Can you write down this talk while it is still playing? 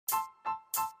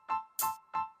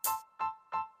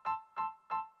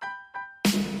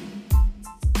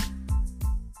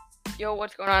Yo,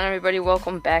 what's going on, everybody?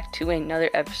 Welcome back to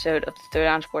another episode of the Third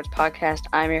Down Sports Podcast.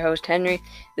 I'm your host, Henry.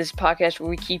 This is a podcast where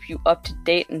we keep you up to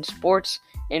date in sports,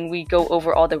 and we go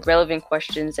over all the relevant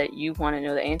questions that you want to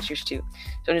know the answers to.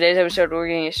 So in today's episode, we're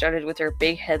going to get started with our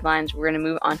big headlines. We're going to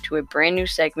move on to a brand new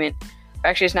segment.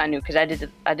 Actually, it's not new because I did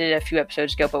it a few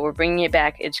episodes ago, but we're bringing it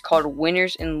back. It's called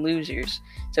Winners and Losers.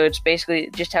 So it's basically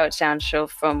just how it sounds. So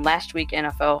from last week,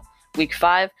 NFL Week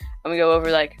 5, and we go over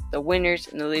like the winners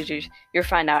and the losers. You'll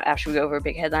find out after we go over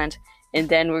big headlines. And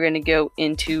then we're going to go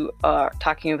into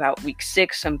talking about Week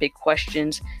 6, some big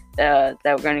questions that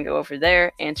we're going to go over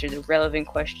there, answer the relevant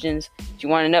questions that you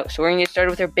want to know. So we're going to get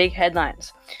started with our big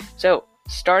headlines. So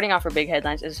starting off our big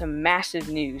headlines is some massive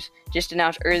news. Just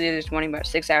announced earlier this morning, about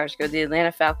 6 hours ago, the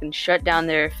Atlanta Falcons shut down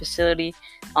their facility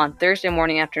on Thursday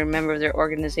morning after a member of their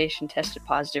organization tested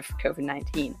positive for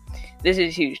COVID-19. This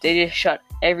is huge. They just shut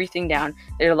everything down.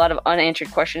 There's a lot of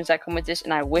unanswered questions that come with this,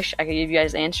 and I wish I could give you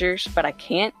guys answers, but I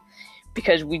can't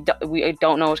because we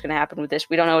don't know what's going to happen with this.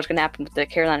 We don't know what's going to happen with the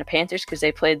Carolina Panthers because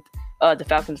they played the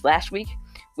Falcons last week.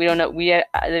 We don't know.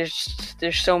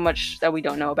 There's so much that we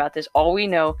don't know about this. All we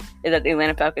know is that the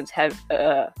Atlanta Falcons have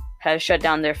shut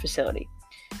down their facility.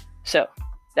 So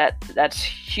that's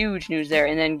huge news there.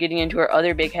 And then getting into our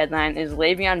other big headline is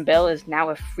Le'Veon Bell is now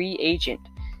a free agent.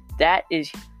 That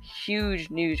is huge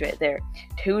news right there.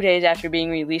 2 days after being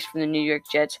released from the New York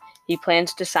Jets, he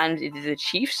plans to sign with either the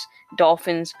Chiefs,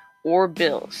 Dolphins, or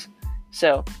Bills.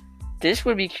 So this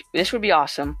would be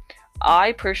awesome.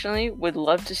 I personally would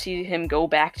love to see him go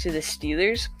back to the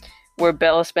Steelers, where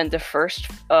Bell spent the first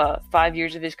 5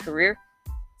 years of his career.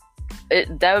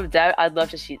 I'd love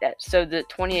to see that. So the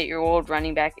 28-year-old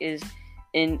running back is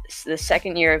in the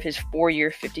second year of his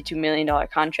 4-year, $52 million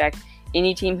contract.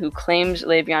 Any team who claims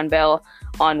Le'Veon Bell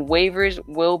on waivers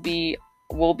will be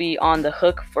on the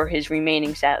hook for his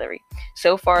remaining salary.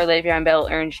 So far, Le'Veon Bell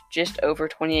earned just over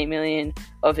 $28 million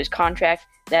of his contract.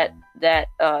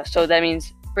 So that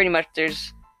means pretty much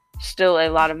there's still a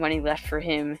lot of money left for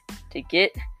him to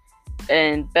get.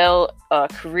 And Bell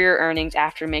career earnings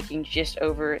after making just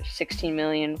over $16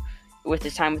 million with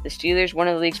his time with the Steelers, one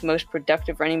of the league's most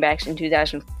productive running backs in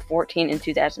 2014 and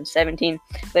 2017.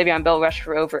 Le'Veon Bell rushed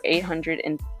for over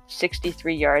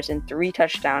 863 yards and 3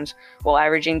 touchdowns while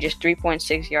averaging just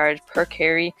 3.6 yards per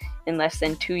carry in less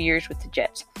than 2 years with the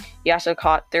Jets. He also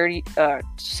caught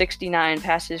 69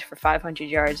 passes for 500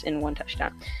 yards and 1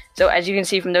 touchdown. So as you can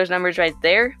see from those numbers right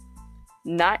there,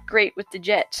 not great with the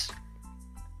Jets.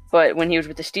 But when he was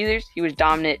with the Steelers, he was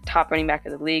dominant, top running back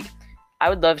of the league. I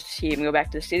would love to see him go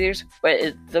back to the Steelers, but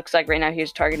it looks like right now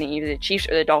he's targeting either the Chiefs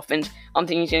or the Dolphins. I'm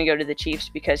thinking he's going to go to the Chiefs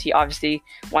because he obviously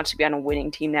wants to be on a winning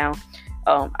team now.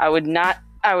 I would not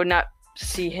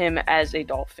see him as a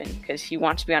Dolphin because he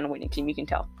wants to be on a winning team, you can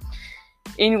tell.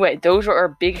 Anyway, those are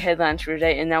our big headlines for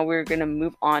today, and now we're going to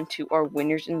move on to our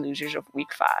winners and losers of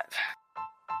Week 5.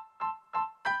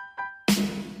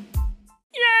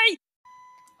 Yay!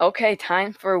 Okay,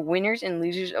 time for winners and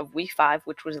losers of Week 5,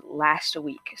 which was last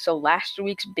week. So last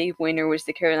week's big winner was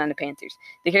the Carolina Panthers.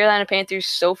 The Carolina Panthers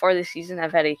so far this season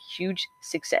have had a huge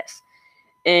success.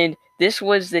 And this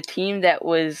was the team that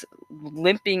was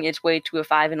limping its way to a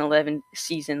 5-11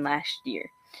 season last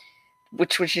year,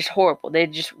 which was just horrible. They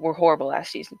just were horrible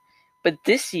last season. But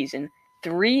this season,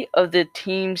 3 of the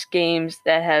teams' games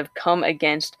that have come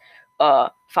against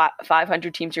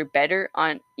 500 teams or better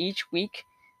on each week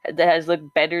that has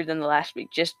looked better than the last week.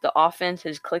 Just the offense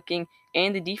is clicking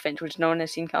and the defense, which no one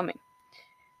has seen coming.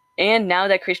 And now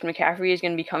that Christian McCaffrey is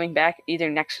going to be coming back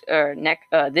either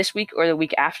this week or the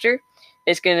week after,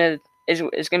 it's going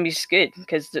to be good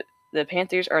because the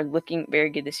Panthers are looking very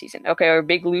good this season. Okay, our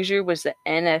big loser was the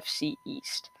NFC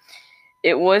East.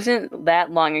 It wasn't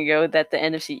that long ago that the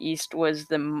NFC East was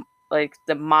the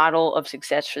model of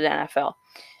success for the NFL.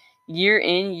 Year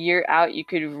in, year out, you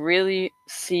could really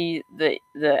see the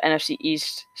NFC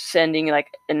East sending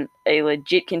a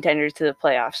legit contender to the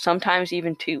playoffs, sometimes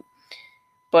even 2.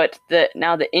 But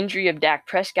now the injury of Dak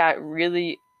Prescott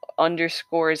really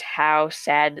underscores how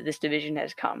sad this division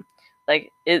has come.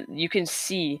 You can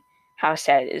see how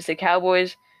sad it is. The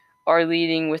Cowboys are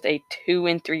leading with a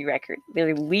 2-3 record.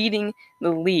 They're leading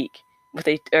the league with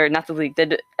the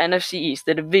NFC East,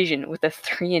 the division, with a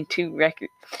 3-2 record.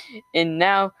 And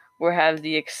now we'll have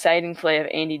the exciting play of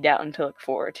Andy Dalton to look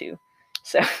forward to.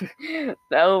 So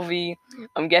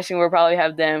I'm guessing we'll probably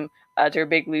have them as our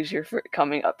big loser for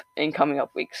coming up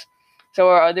weeks. So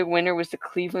our other winner was the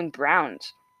Cleveland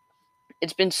Browns.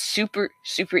 It's been super,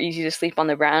 super easy to sleep on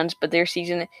the Browns, but their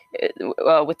season,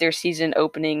 with their season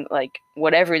opening,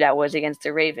 whatever that was against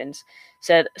the Ravens,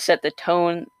 set the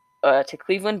tone to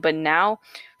Cleveland. But now,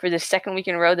 for the second week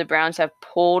in a row, the Browns have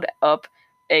pulled up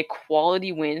a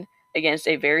quality win against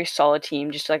a very solid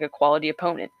team, just like a quality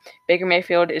opponent. Baker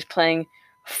Mayfield is playing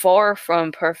far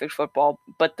from perfect football,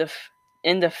 but the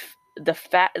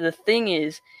thing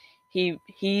is,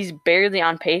 he's barely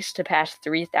on pace to pass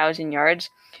 3,000 yards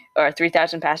or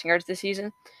 3,000 passing yards this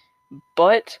season.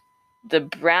 But the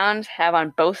Browns have on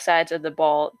both sides of the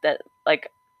ball that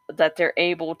they're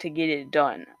able to get it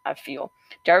done, I feel.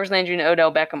 Jarvis Landry and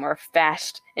Odell Beckham are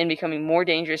fast and becoming more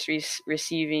dangerous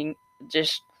receiving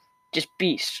just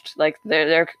beasts. Like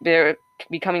they're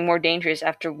becoming more dangerous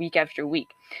after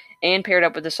week. And paired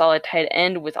up with a solid tight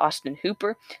end with Austin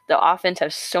Hooper, the offense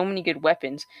has so many good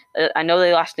weapons. I know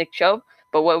they lost Nick Chubb,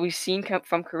 but what we've seen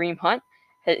from Kareem Hunt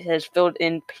he's filled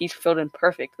in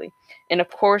perfectly. And of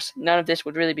course, none of this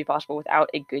would really be possible without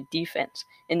a good defense.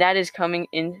 And that is coming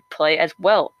in play as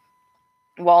well.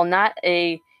 While not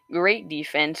a great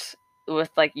defense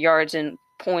with like yards and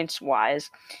points wise,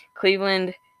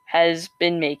 Cleveland has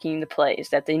been making the plays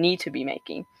that they need to be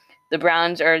making. The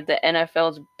Browns are the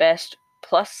NFL's best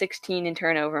plus 16 in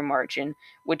turnover margin,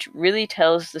 which really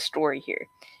tells the story here.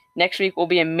 Next week will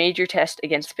be a major test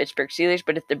against the Pittsburgh Steelers,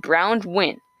 but if the Browns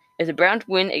win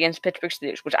against Pittsburgh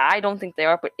Steelers, which I don't think they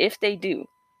are, but if they do,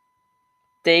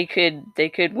 they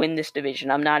could win this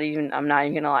division. I'm not even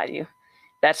gonna lie to you.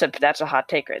 That's a hot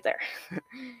take right there.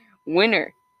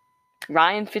 Winner,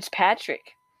 Ryan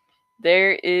Fitzpatrick.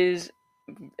 There is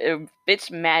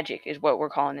Fitz magic is what we're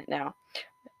calling it now.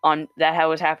 On that, how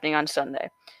was happening on Sunday.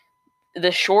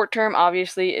 The short term,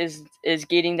 obviously, is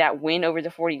getting that win over the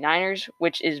 49ers,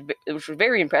 which was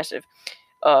very impressive.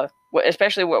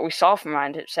 Especially what we saw from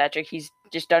Ryan Fitzpatrick. He's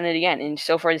just done it again, and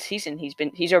so far this season,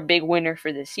 he's our big winner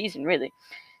for this season. Really,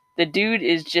 the dude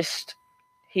is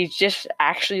he's just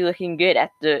actually looking good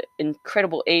at the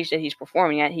incredible age that he's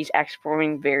performing at. He's actually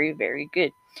performing very, very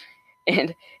good,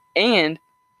 and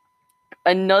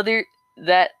another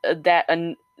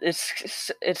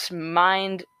it's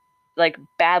mind like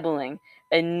babbling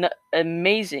and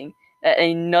amazing that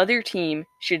another team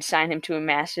should sign him to a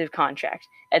massive contract.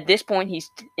 At this point, he's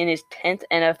in his 10th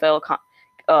NFL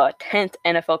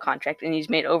contract, and he's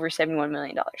made over $71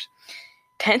 million.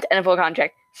 10th NFL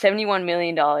contract, $71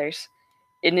 million,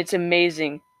 and it's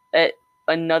amazing that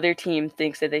another team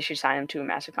thinks that they should sign him to a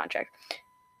massive contract.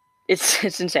 It's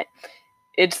insane.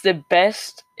 It's the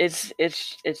best. It's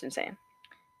insane.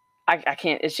 I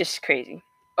can't. It's just crazy.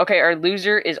 Okay, our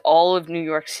loser is all of New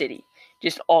York City.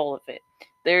 Just all of it.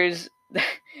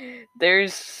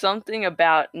 There's something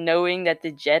about knowing that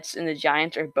the Jets and the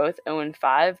Giants are both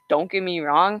 0-5. Don't get me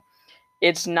wrong.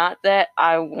 It's not that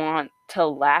I want to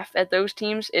laugh at those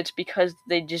teams. It's because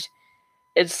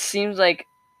it seems like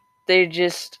they're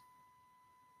just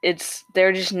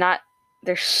not,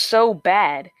 they're so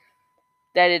bad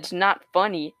that it's not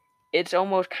funny. It's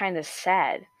almost kind of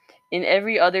sad. In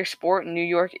every other sport, New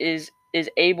York is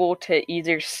able to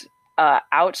either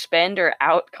outspend or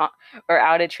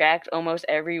out attract almost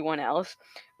everyone else.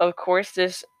 Of course,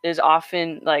 this is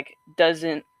often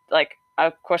doesn't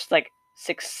of course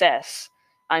success.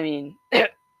 I mean,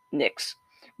 Knicks,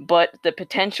 but the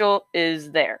potential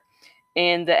is there,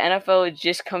 and the NFL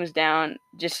just comes down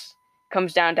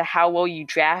to how well you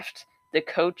draft the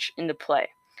coach and the play.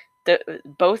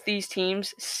 Both these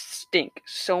teams stink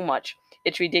so much.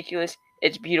 It's ridiculous.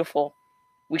 It's beautiful.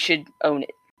 We should own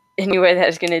it. Anyway,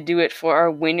 that's going to do it for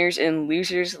our winners and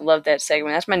losers. Love that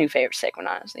segment. That's my new favorite segment,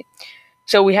 honestly.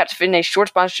 So we have to finish a short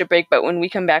sponsorship break, but when we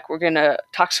come back, we're going to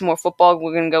talk some more football.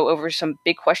 We're going to go over some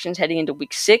big questions heading into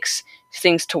Week 6,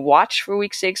 things to watch for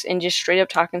Week 6, and just straight up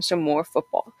talking some more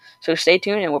football. So stay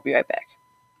tuned, and we'll be right back.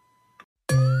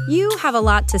 You have a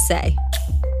lot to say.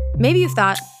 Maybe you've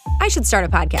thought, I should start a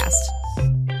podcast.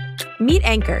 Meet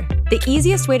Anchor, the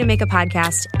easiest way to make a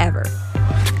podcast ever.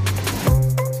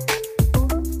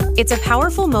 It's a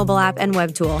powerful mobile app and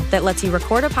web tool that lets you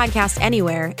record a podcast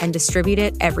anywhere and distribute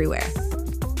it everywhere.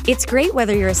 It's great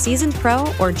whether you're a seasoned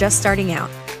pro or just starting out.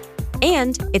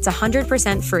 And it's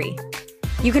 100% free.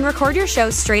 You can record your show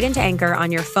straight into Anchor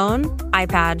on your phone,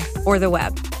 iPad, or the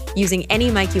web, using any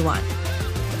mic you want.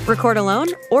 Record alone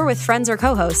or with friends or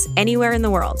co-hosts anywhere in the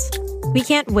world. We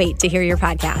can't wait to hear your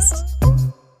podcast.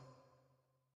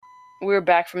 We're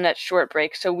back from that short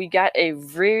break, so we got a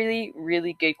really,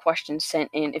 really good question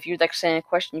sent in. If you'd like to send in a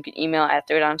question, you can email at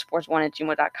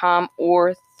thirddownsports1@gmail.com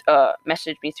or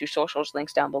message me through socials,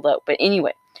 links down below. But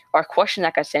anyway, our question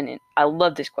that got sent in, I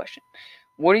love this question.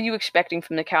 What are you expecting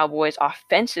from the Cowboys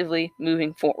offensively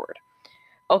moving forward?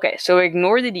 Okay, so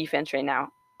ignore the defense right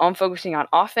now. I'm focusing on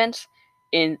offense,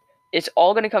 and it's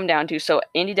all going to come down to, so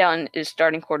Andy Dalton is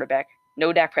starting quarterback,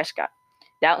 no Dak Prescott.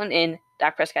 Dalton in,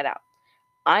 Dak Prescott out.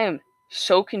 I am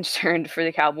so concerned for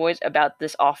the Cowboys about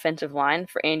this offensive line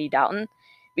for Andy Dalton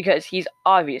because he's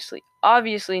obviously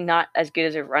not as good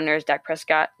as a runner as Dak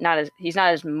Prescott. He's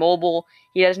not as mobile.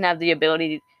 He doesn't have the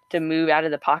ability to move out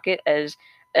of the pocket as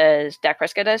Dak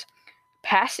Prescott does.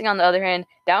 Passing, on the other hand,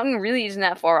 Dalton really isn't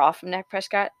that far off from Dak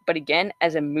Prescott. But again,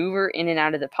 as a mover in and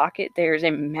out of the pocket, there's a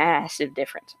massive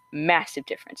difference. Massive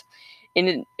difference.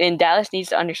 And Dallas needs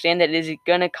to understand that it is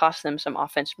going to cost them some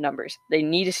offensive numbers. They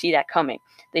need to see that coming.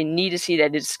 They need to see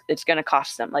that it's going to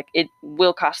cost them. Like, it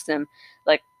will cost them.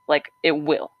 Like it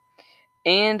will.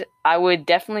 And I would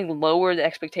definitely lower the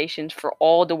expectations for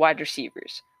all the wide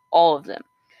receivers. All of them.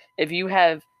 If you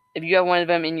have one of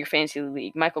them in your fantasy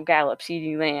league, Michael Gallup,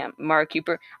 CeeDee Lamb, Amari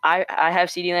Cooper, I have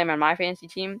CeeDee Lamb on my fantasy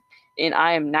team, and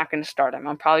I am not going to start him.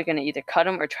 I'm probably going to either cut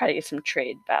him or try to get some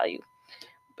trade value.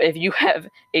 But if you have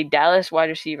a Dallas wide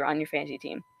receiver on your fantasy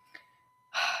team,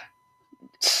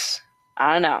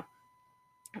 I don't know.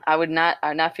 I would not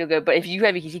feel good. But if you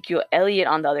have Ezekiel Elliott,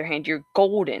 on the other hand, you're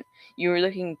golden. You're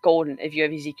looking golden if you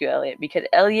have Ezekiel Elliott, because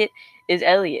Elliott is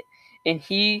Elliott, and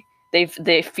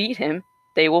they feed him.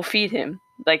 They will feed him.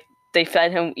 Like, they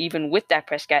fed him even with Dak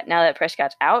Prescott. Now that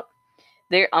Prescott's out,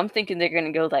 I'm thinking they're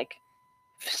going to go like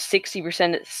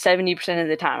 60%, 70% of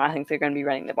the time. I think they're going to be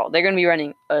running the ball. They're going to be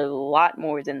running a lot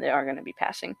more than they are going to be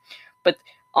passing. But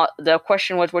the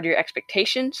question was, what are your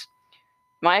expectations?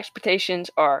 My expectations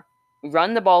are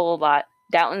run the ball a lot.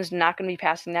 Dalton's not going to be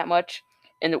passing that much,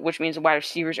 which means the wide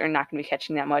receivers are not going to be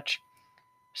catching that much.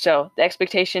 So the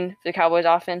expectation for the Cowboys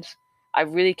offense, I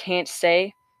really can't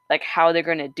say like how they're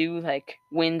going to do like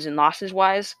wins and losses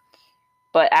wise.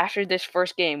 But after this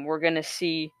first game, we're going to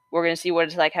see what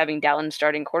it's like having Dalton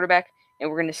starting quarterback, and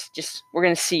we're going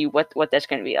to see what that's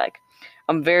going to be like.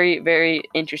 I'm very, very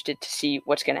interested to see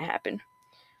what's going to happen.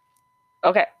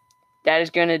 Okay, that is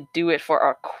going to do it for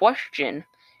our question,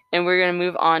 and we're going to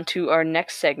move on to our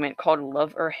next segment called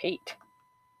Love or Hate.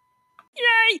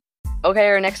 Yay! Okay,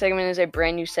 our next segment is a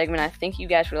brand new segment I think you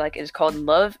guys would like. It's called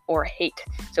Love or Hate.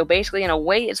 So basically, in a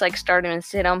way, it's like start 'em and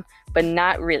sit 'em, but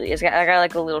not really. I got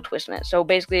like a little twist in it. So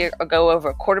basically, I'll go over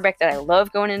a quarterback that I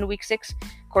love going into week 6,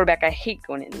 quarterback I hate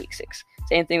going into week 6.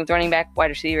 Same thing with running back, wide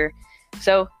receiver.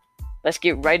 So let's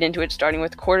get right into it, starting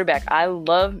with quarterback. I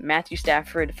love Matthew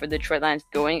Stafford for the Detroit Lions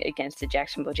going against the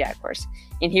Jacksonville Jaguars.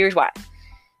 And here's why.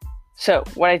 So,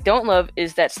 what I don't love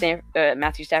is that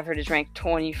Matthew Stafford is ranked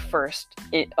 21st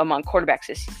among quarterbacks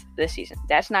this season.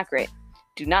 That's not great.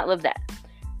 Do not love that.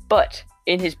 But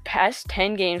in his past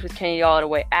 10 games with Kenny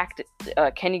Golladay active,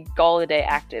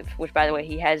 which, by the way,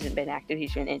 he hasn't been active.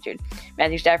 He's been injured.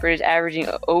 Matthew Stafford is averaging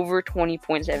over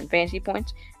 20.7 fantasy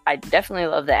points. I definitely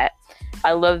love that.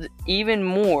 I love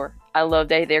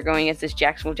that they're going against this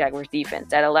Jacksonville Jaguars defense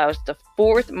that allows the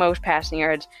 4th most passing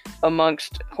yards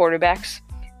amongst quarterbacks.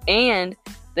 And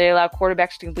they allow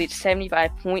quarterbacks to complete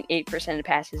 75.8% of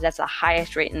passes. That's the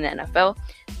highest rate in the NFL.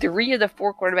 3 of the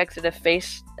 4 quarterbacks that have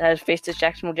faced this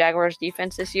Jacksonville Jaguars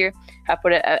defense this year have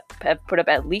put up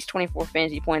at least 24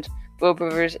 fantasy points. Philip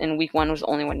Rivers in week 1 was the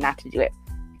only one not to do it.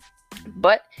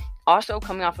 But also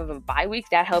coming off of a bye week,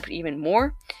 that helped even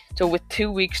more. So with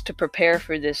 2 weeks to prepare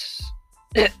for this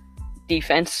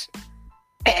defense,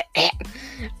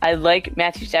 I like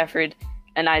Matthew Stafford,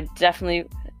 and I definitely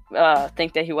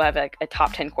think that he will have like a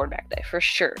top 10 quarterback day for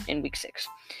sure in week 6.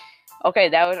 Okay,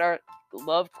 that was our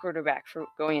love quarterback for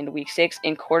going into week 6.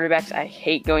 And quarterbacks I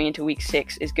hate going into week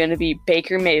 6 is going to be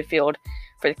Baker Mayfield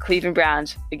for the Cleveland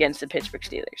Browns against the Pittsburgh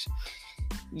Steelers.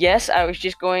 Yes, I was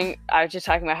just talking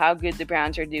about how good the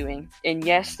Browns are doing. And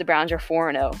yes, the Browns are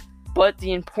 4-0. But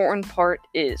the important part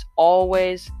is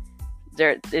always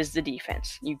there is the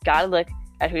defense. You got to look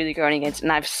at who they're going against.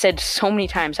 And I've said so many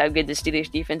times how good the Steelers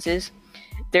defense is.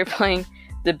 They're playing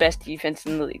the best defense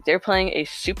in the league. They're playing a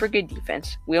super good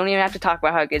defense. We don't even have to talk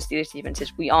about how good Steelers defense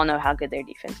is. We all know how good their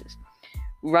defense is.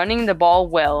 Running the ball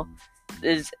well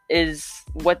is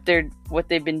what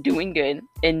they've been doing good,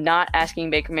 and not asking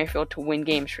Baker Mayfield to win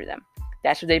games for them.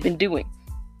 That's what they've been doing.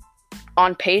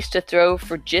 On pace to throw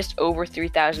for just over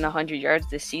 3,100 yards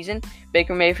this season,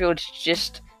 Baker Mayfield's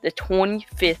just the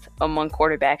 25th among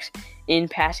quarterbacks in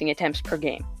passing attempts per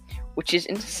game, which is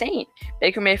insane.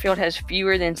 Baker Mayfield has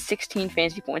fewer than 16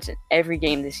 fantasy points in every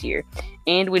game this year.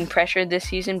 And when pressured this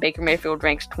season, Baker Mayfield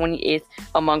ranks 28th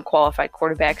among qualified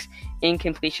quarterbacks in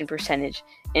completion percentage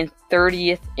and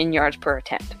 30th in yards per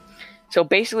attempt. So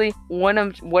basically, what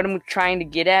I'm trying to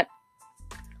get at,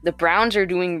 the Browns are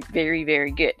doing very,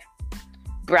 very good.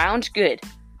 Browns good.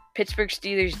 Pittsburgh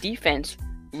Steelers defense,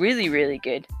 really, really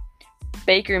good.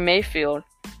 Baker Mayfield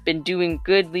been doing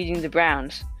good leading the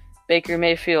Browns. Baker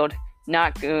Mayfield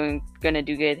not going to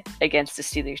do good against the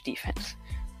Steelers defense.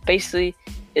 Basically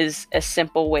is a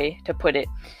simple way to put it.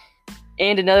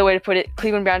 And another way to put it,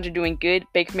 Cleveland Browns are doing good.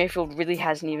 Baker Mayfield really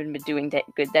hasn't even been doing that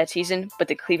good that season, but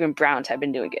the Cleveland Browns have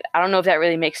been doing good. I don't know if that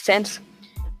really makes sense.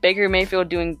 Baker Mayfield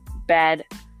doing bad,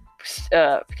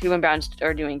 Cleveland Browns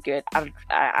are doing good.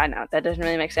 I know that doesn't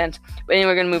really make sense. But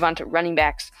anyway, we're going to move on to running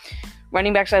backs.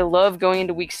 Running backs I love going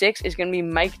into week 6 is going to be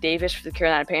Mike Davis for the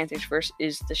Carolina Panthers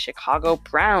versus the Chicago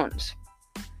Browns.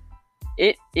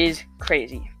 It is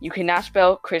crazy. You cannot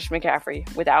spell Chris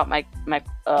McCaffrey without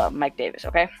Mike Davis,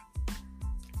 okay?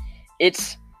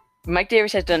 Mike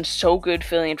Davis has done so good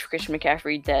filling in for Christian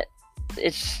McCaffrey that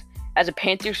it's, as a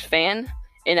Panthers fan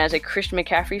and as a Christian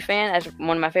McCaffrey fan, as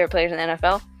one of my favorite players in the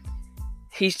NFL,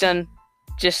 he's done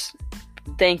just,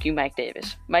 thank you, Mike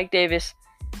Davis. Mike Davis,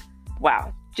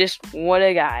 wow, just what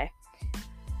a guy.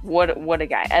 What a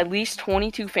guy. At least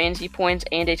 22 fantasy points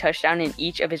and a touchdown in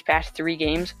each of his past 3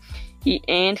 games. He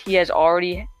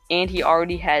already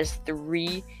has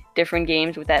 3 different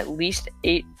games with at least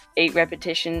 8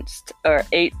 repetitions or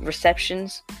 8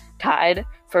 receptions, tied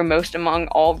for most among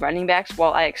all running backs.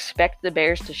 While I expect the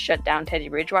Bears to shut down Teddy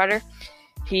Bridgewater,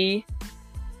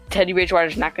 Teddy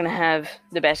Bridgewater's not going to have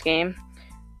the best game.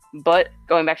 But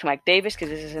going back to Mike Davis, because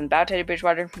this isn't about Teddy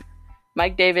Bridgewater,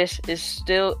 Teddy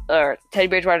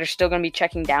Bridgewater is still going to be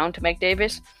checking down to Mike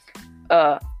Davis.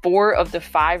 4 of the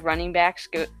 5 running backs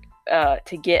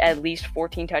to get at least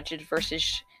 14 touches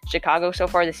versus Chicago so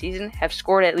far this season have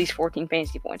scored at least 14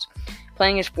 fantasy points.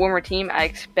 Playing his former team, I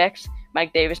expect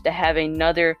Mike Davis to have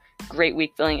another great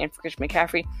week filling in for Chris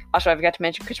McCaffrey. Also, I forgot to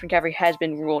mention Chris McCaffrey has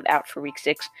been ruled out for week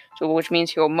 6, which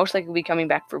means he will most likely be coming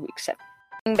back for week 7.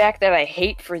 Running back that I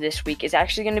hate for this week is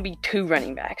actually going to be 2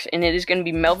 running backs, and it is going to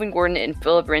be Melvin Gordon and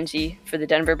Phillip Lindsay for the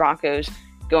Denver Broncos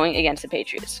going against the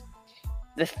Patriots.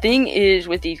 The thing is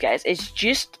with these guys, it's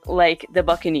just like the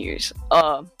Buccaneers.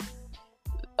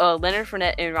 Leonard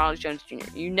Fournette and Ronald Jones Jr.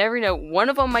 You never know. One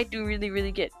of them might do really,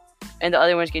 really good, and the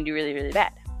other one's going to do really, really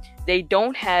bad. They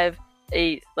don't have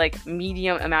a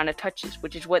medium amount of touches,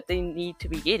 which is what they need to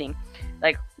be getting.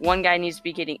 One guy needs to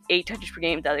be getting 8 touches per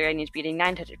game, the other guy needs to be getting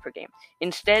 9 touches per game.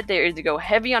 Instead, they either go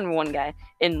heavy on one guy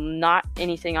and not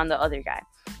anything on the other guy.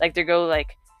 They go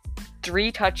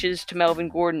 3 touches to Melvin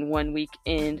Gordon one week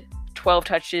and 12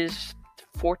 touches,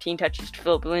 14 touches to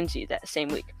Phillip Lindsay that same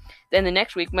week. Then the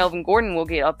next week, Melvin Gordon will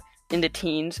get up in the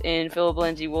teens, and Phillip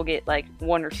Lindsay will get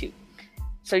 1 or 2.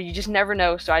 So you just never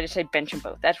know, so I just say bench them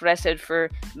both. That's what I said for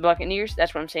the Buccaneers.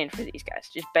 That's what I'm saying for these guys.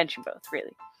 Just bench them both,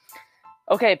 really.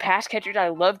 Okay, pass catchers I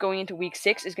love going into week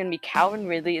 6 is going to be Calvin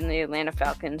Ridley and the Atlanta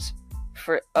Falcons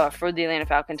for the Atlanta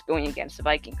Falcons going against the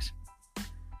Vikings.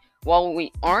 While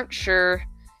we aren't sure,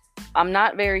 I'm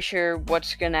not very sure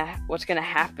what's gonna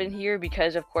happen here,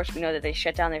 because of course we know that they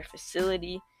shut down their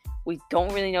facility. We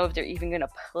don't really know if they're even gonna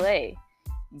play,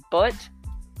 but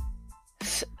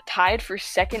tied for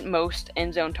second most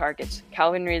end zone targets,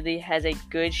 Calvin Ridley has a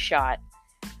good shot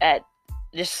at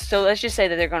let's just say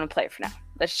that they're gonna play for now.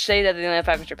 Let's say that the Atlanta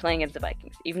Falcons are playing against the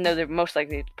Vikings, even though they're most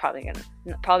likely probably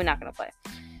not gonna play.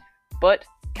 But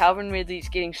Calvin Ridley's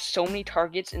getting so many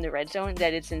targets in the red zone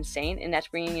that it's insane, and that's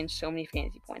bringing in so many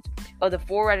fantasy points. Of the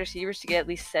 4 wide receivers to get at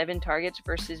least 7 targets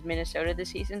versus Minnesota this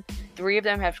season, 3 of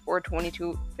them have scored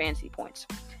 22 fantasy points,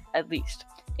 at least.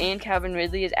 And Calvin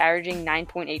Ridley is averaging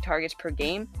 9.8 targets per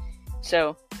game,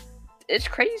 so it's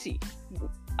crazy.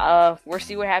 We'll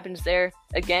see what happens there.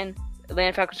 Again,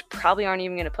 Atlanta Falcons probably aren't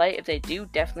even going to play. If they do,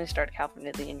 definitely start Calvin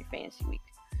Ridley in your fantasy week,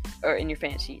 or in your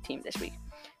fantasy team this week.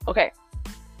 Okay.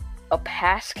 A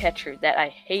pass catcher that I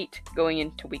hate going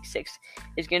into week 6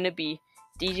 is going to be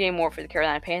DJ Moore for the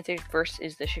Carolina Panthers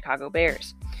versus the Chicago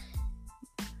Bears.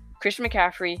 Christian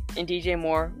McCaffrey and DJ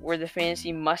Moore were the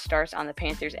fantasy must-starts on the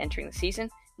Panthers entering the season.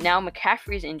 Now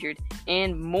McCaffrey is injured,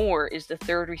 and Moore is the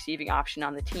 3rd receiving option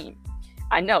on the team.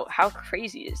 I know, how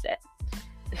crazy is that?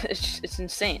 It's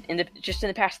insane. Just in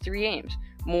the past 3 games,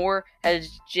 Moore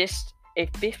has just a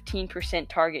 15%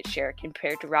 target share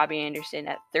compared to Robbie Anderson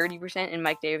at 30% and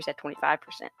Mike Davis at 25%.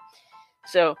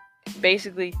 So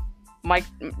basically,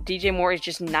 DJ Moore is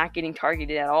just not getting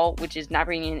targeted at all, which is not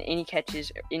bringing in any catches,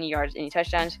 any yards, any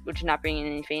touchdowns, which is not bringing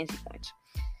in any fantasy points.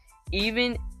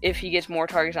 Even if he gets more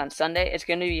targets on Sunday, it's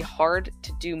going to be hard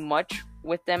to do much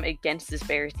with them against this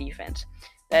Bears defense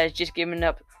that has just given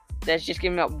up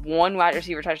 1 wide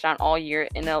receiver touchdown all year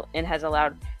and has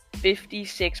allowed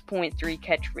 56.3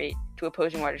 catch rate to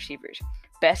opposing wide receivers,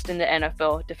 best in the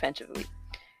NFL defensively.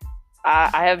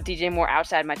 I have DJ Moore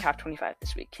outside my top 25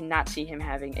 this week. Cannot see him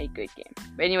having a good game.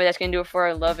 But anyway, that's going to do it for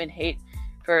our love and hate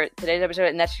for today's episode,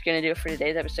 and that's going to do it for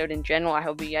today's episode in general. I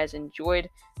hope you guys enjoyed.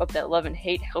 Hope that love and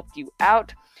hate helped you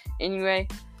out. Anyway,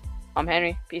 I'm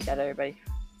Henry. Peace out, everybody.